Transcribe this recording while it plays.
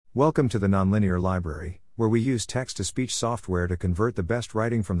Welcome to the Nonlinear Library, where we use text-to-speech software to convert the best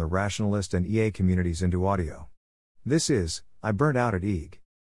writing from the rationalist and EA communities into audio. This is, I Burnt Out at EAG.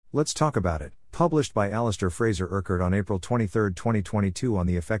 Let's Talk About It, published by Alastair Fraser-Urquhart on April 23, 2022 on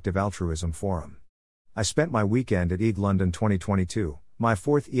the Effective Altruism Forum. I spent my weekend at EAG London 2022, my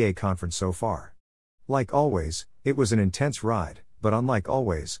fourth EA conference so far. Like always, it was an intense ride, but unlike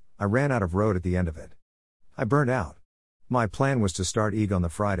always, I ran out of road at the end of it. I burnt out. My plan was to start EAG on the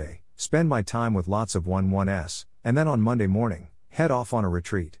Friday, spend my time with lots of 1-1s, and then on Monday morning, head off on a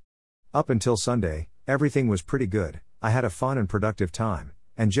retreat. Up until Sunday, everything was pretty good. I had a fun and productive time,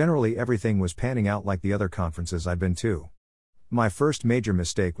 and generally everything was panning out like the other conferences I'd been to. My first major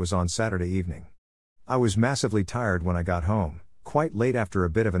mistake was on Saturday evening. I was massively tired when I got home, quite late after a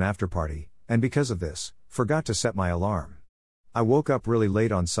bit of an afterparty, and because of this, forgot to set my alarm. I woke up really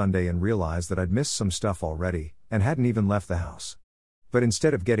late on Sunday and realized that I'd missed some stuff already, and hadn't even left the house. But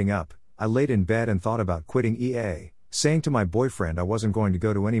instead of getting up, I laid in bed and thought about quitting EA, saying to my boyfriend I wasn't going to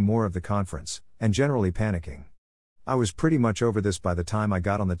go to any more of the conference, and generally panicking. I was pretty much over this by the time I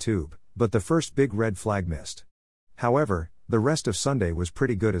got on the tube, but the first big red flag missed. However, the rest of Sunday was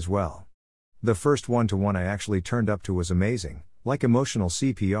pretty good as well. The first one-to-one I actually turned up to was amazing, like emotional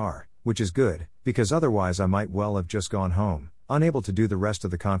CPR, which is good, because otherwise I might well have just gone home, unable to do the rest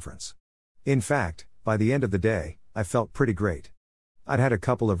of the conference. In fact, by the end of the day, I felt pretty great. I'd had a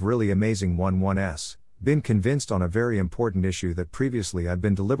couple of really amazing 1-1s, been convinced on a very important issue that previously I'd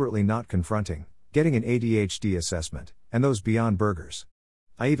been deliberately not confronting, getting an ADHD assessment, and those beyond burgers.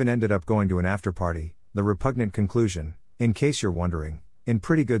 I even ended up going to an after-party, the repugnant conclusion, in case you're wondering, in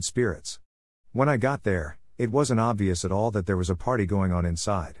pretty good spirits. When I got there, it wasn't obvious at all that there was a party going on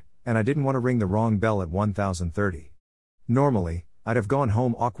inside, and I didn't want to ring the wrong bell at 1030. Normally, I'd have gone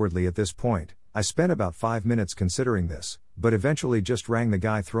home awkwardly at this point. I spent about 5 minutes considering this, but eventually just rang the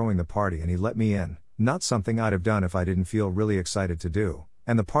guy throwing the party and he let me in, not something I'd have done if I didn't feel really excited to do,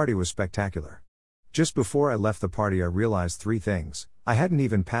 and the party was spectacular. Just before I left the party I realized 3 things. I hadn't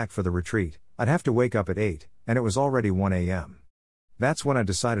even packed for the retreat, I'd have to wake up at 8, and it was already 1 a.m. That's when I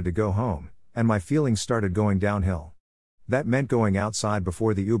decided to go home, and my feelings started going downhill. That meant going outside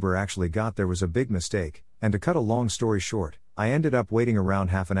before the Uber actually got there was a big mistake, and to cut a long story short, I ended up waiting around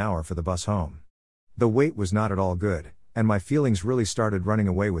half an hour for the bus home. The wait was not at all good, and my feelings really started running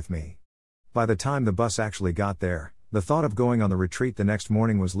away with me. By the time the bus actually got there, the thought of going on the retreat the next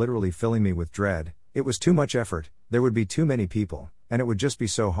morning was literally filling me with dread. It was too much effort, there would be too many people, and it would just be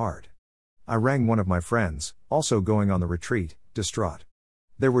so hard. I rang one of my friends, also going on the retreat, distraught.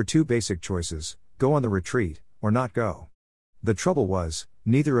 There were 2 basic choices, go on the retreat, or not go. The trouble was,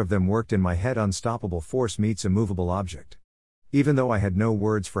 neither of them worked in my head. Unstoppable force meets immovable object. Even though I had no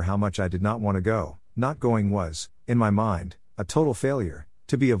words for how much I did not want to go, not going was, in my mind, a total failure,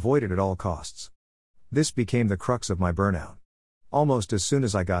 to be avoided at all costs. This became the crux of my burnout. Almost as soon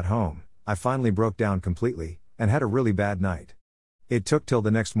as I got home, I finally broke down completely, and had a really bad night. It took till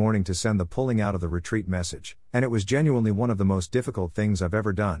the next morning to send the pulling out of the retreat message, and it was genuinely one of the most difficult things I've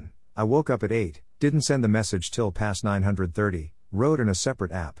ever done. I woke up at 8, didn't send the message till past 930, wrote in a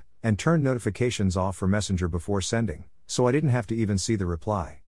separate app, and turned notifications off for Messenger before sending, so I didn't have to even see the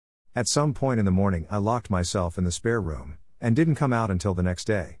reply. At some point in the morning I locked myself in the spare room, and didn't come out until the next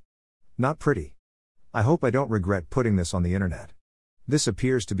day. Not pretty. I hope I don't regret putting this on the internet. This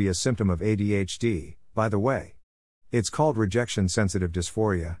appears to be a symptom of ADHD, by the way. It's called rejection-sensitive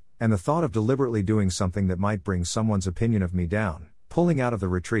dysphoria, and the thought of deliberately doing something that might bring someone's opinion of me down, pulling out of the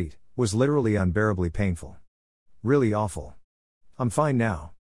retreat, was literally unbearably painful. Really awful. I'm fine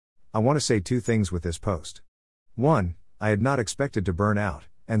now. I want to say 2 things with this post. 1, I had not expected to burn out,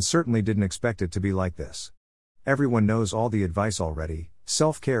 and certainly didn't expect it to be like this. Everyone knows all the advice already.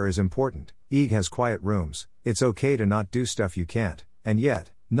 Self-care is important, EAG has quiet rooms, it's okay to not do stuff you can't, and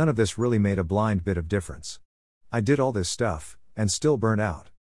yet, none of this really made a blind bit of difference. I did all this stuff, and still burnt out.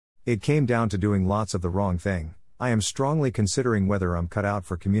 It came down to doing lots of the wrong thing. I am strongly considering whether I'm cut out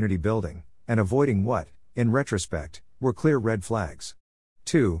for community building, and avoiding what, in retrospect, were clear red flags.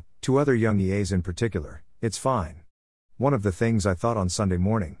 2, to other young EAs in particular, it's fine. One of the things I thought on Sunday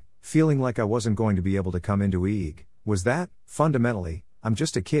morning, feeling like I wasn't going to be able to come into EAG, was that, fundamentally, I'm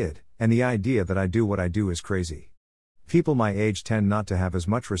just a kid, and the idea that I do what I do is crazy. People my age tend not to have as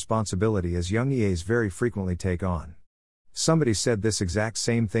much responsibility as young EAs very frequently take on. Somebody said this exact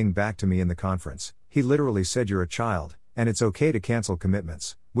same thing back to me in the conference. He literally said, "You're a child, and it's okay to cancel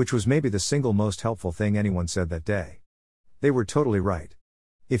commitments," which was maybe the single most helpful thing anyone said that day. They were totally right.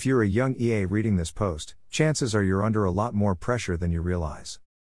 If you're a young EA reading this post, chances are you're under a lot more pressure than you realize.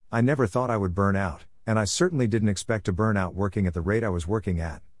 I never thought I would burn out, and I certainly didn't expect to burn out working at the rate I was working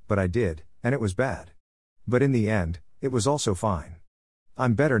at, but I did, and it was bad. But in the end, it was also fine.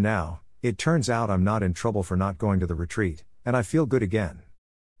 I'm better now. It turns out I'm not in trouble for not going to the retreat, and I feel good again.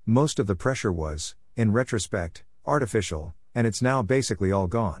 Most of the pressure was, in retrospect, artificial, and it's now basically all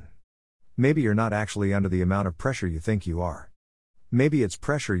gone. Maybe you're not actually under the amount of pressure you think you are. Maybe it's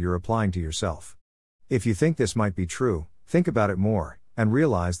pressure you're applying to yourself. If you think this might be true, think about it more, and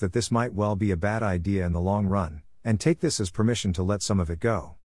realize that this might well be a bad idea in the long run, and take this as permission to let some of it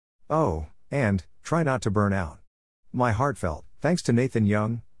go. Oh, and, try not to burn out. My heartfelt thanks to Nathan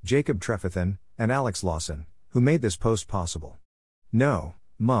Young, Jacob Trefethan, and Alex Lawson, who made this post possible. No,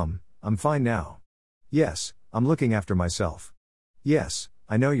 Mum, I'm fine now. Yes, I'm looking after myself. Yes,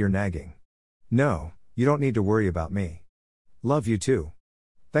 I know you're nagging. No, you don't need to worry about me. Love you too.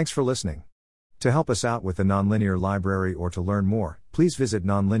 Thanks for listening. To help us out with the Nonlinear Library or to learn more, please visit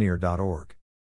nonlinear.org.